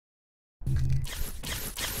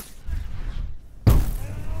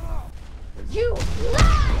You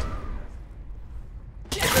lie!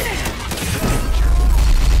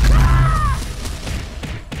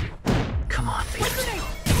 Come on, Peter.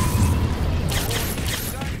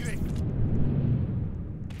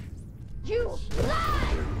 You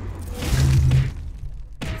lie!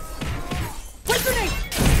 What's your name?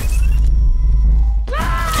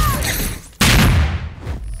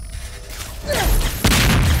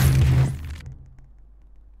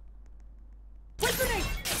 What's your name?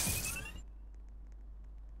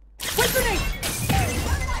 What's your name?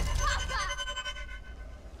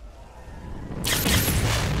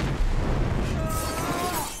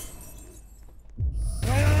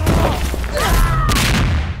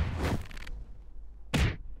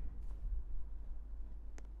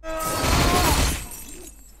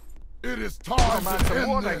 It is time man's to a end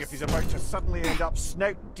warning this. if he's about to suddenly end up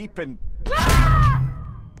snout deep in.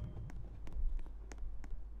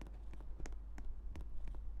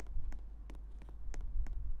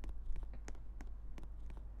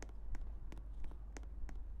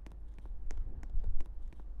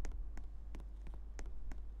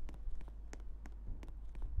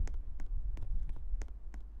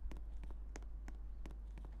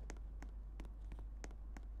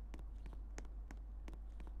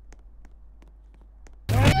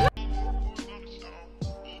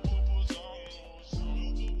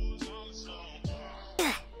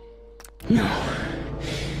 No.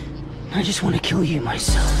 I just want to kill you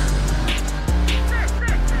myself.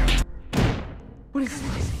 What is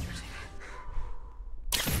this?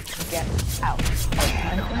 Get out of my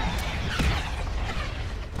way.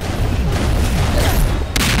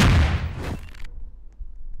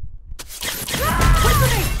 What's your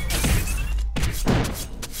name?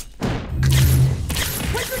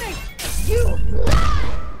 What's your name? You lie!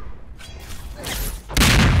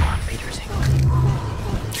 Come on, Peter.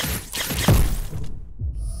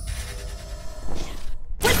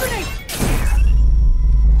 What's your name?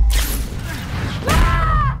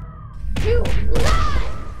 You lie!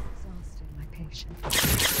 Exhausted my patience.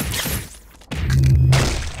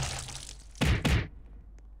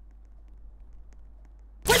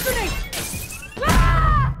 What's your name?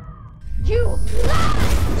 You lie!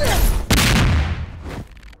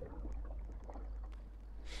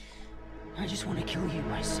 I just want to kill you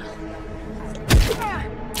myself.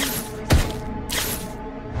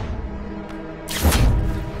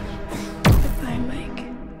 If I make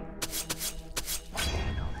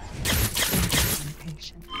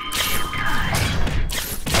patient.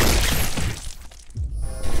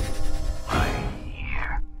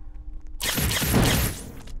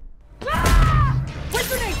 What's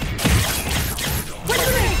your name? What's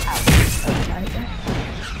your name?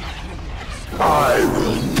 I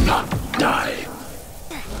will not die.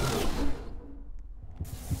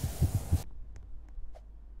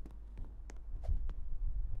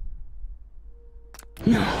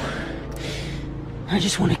 No. I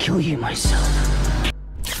just want to kill you myself.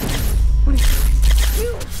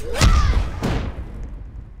 You lie!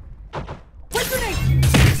 What's your name?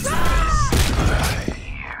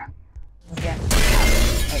 Get out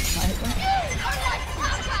of my way.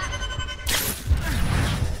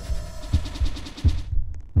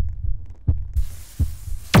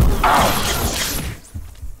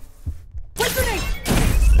 What's your name?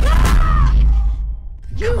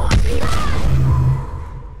 You lie!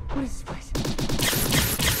 What is this place?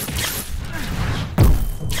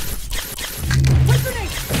 What's your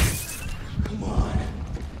name? Come on.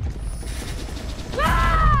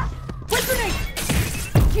 What's your name?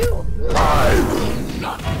 You lie! I will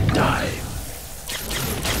not die.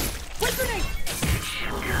 What's your name?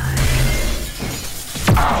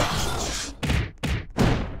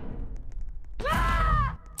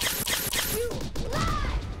 You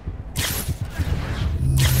lie!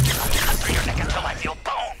 Cut through your neck until I feel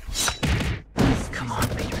bone. Come on,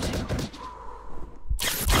 Peter.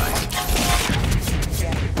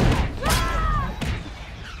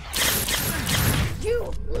 You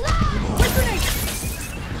lie! What's your name?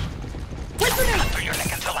 What's your name? Cut through your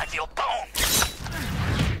neck until I feel bone.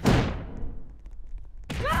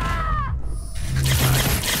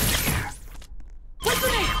 What's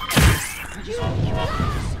your name? I just want to kill you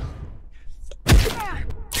myself.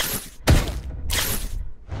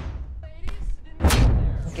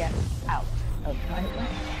 Get out of my way.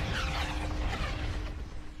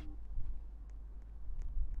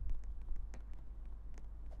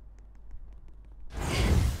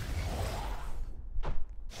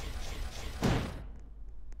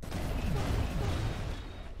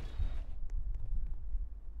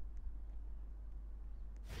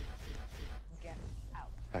 Get out.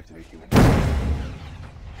 Activate human.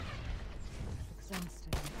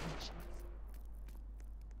 Exhausted my patience.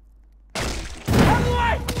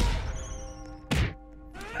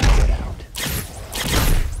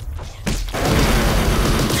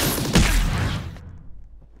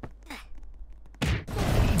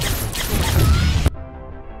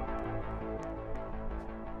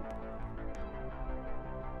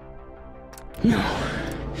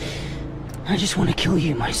 I just want to kill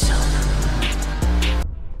you myself.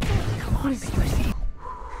 What is this?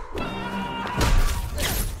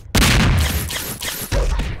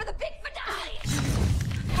 For the big finale!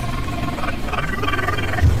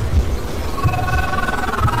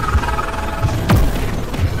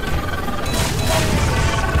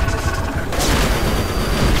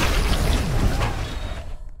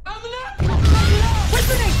 What's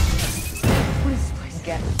the name? What is this place?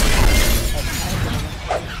 Get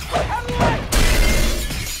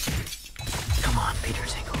Come on, Peter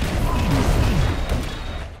Zingle.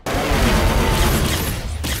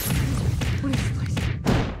 What is this place?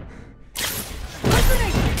 What's the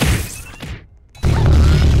name?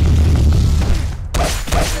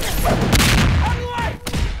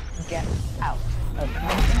 Get out of my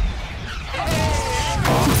way.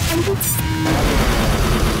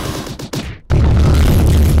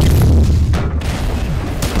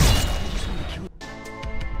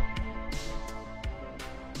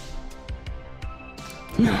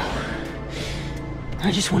 No.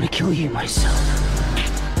 I just want to kill you myself.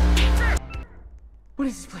 What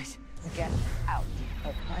is this place? Get out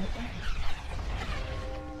of my way.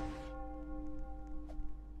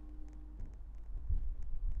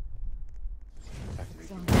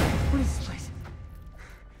 What is this place?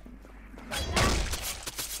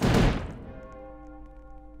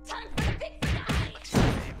 Time for the big finale! It's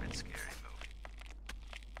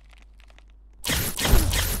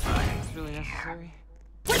really necessary.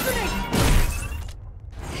 What's the name?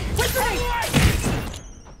 What's the name?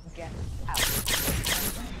 Get out.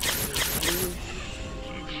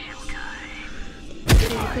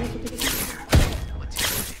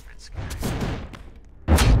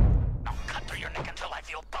 I'll cut through your neck until I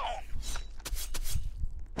feel bone.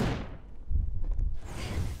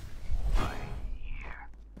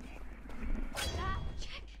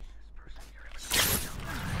 Check.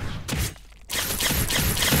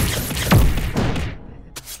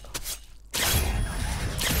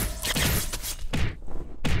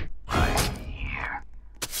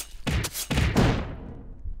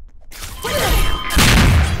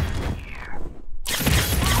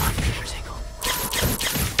 Peter Zingle.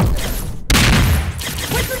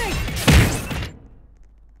 What's the name?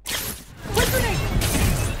 What's the name?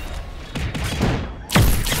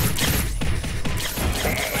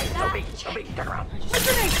 Don't be, turn around. What's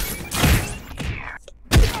the name?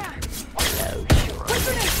 What's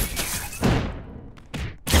the name?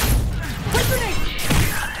 What's the name?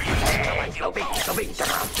 Don't be, turn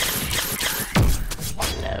around.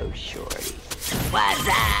 Hello, shorty. What's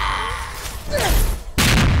up?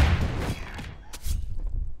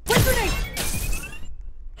 What's the name?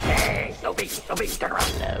 Hey, don't be, turn around.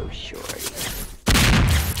 Hello, shorty.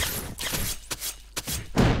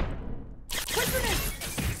 What's the name?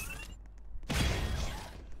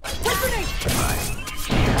 What's the name?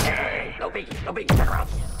 Hey, don't be, turn around.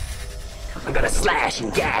 I'm gonna slash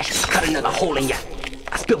and gash, cut another hole in ya.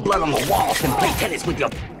 I spill blood on the walls and play tennis with your.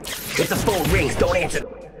 If the phone rings, don't answer.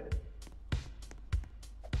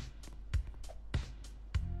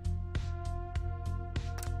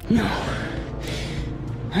 No.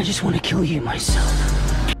 I just want to kill you myself.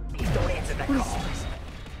 Please don't answer that call.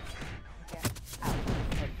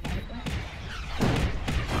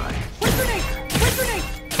 What's the name? What's the name?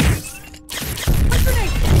 What's the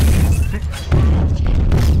name?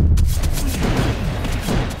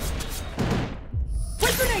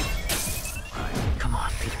 What's the name? Come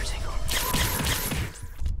on, Peter Zingle.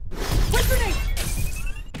 What's the name?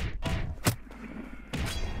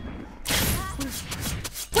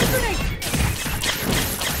 What's the name?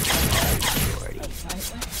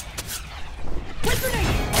 What's the name?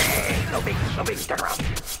 Don't be, turn around.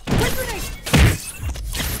 What's the name?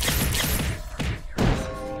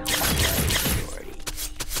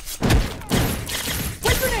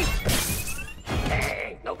 What's the name?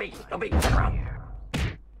 Hey, don't be, turn around.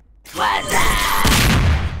 What's up?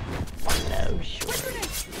 Hello, shorty. What's the name?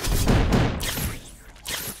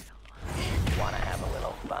 Wanna have a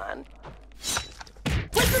little fun?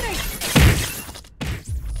 What's the name?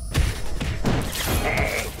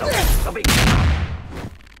 Hey, don't be, turn around.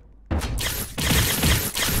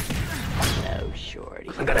 Hello, shorty.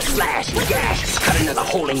 I'm gonna slash and gash, cut another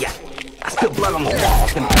hole in ya. I spill blood on the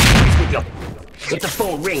walls and play tennis with your. If the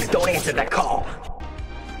phone rings, don't answer that call.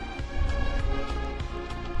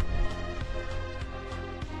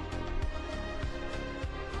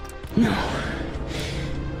 No.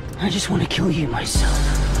 I just want to kill you myself.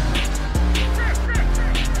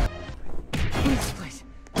 What is this place?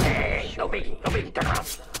 Hey, don't be, turn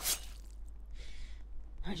around.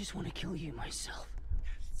 I just want to kill you myself.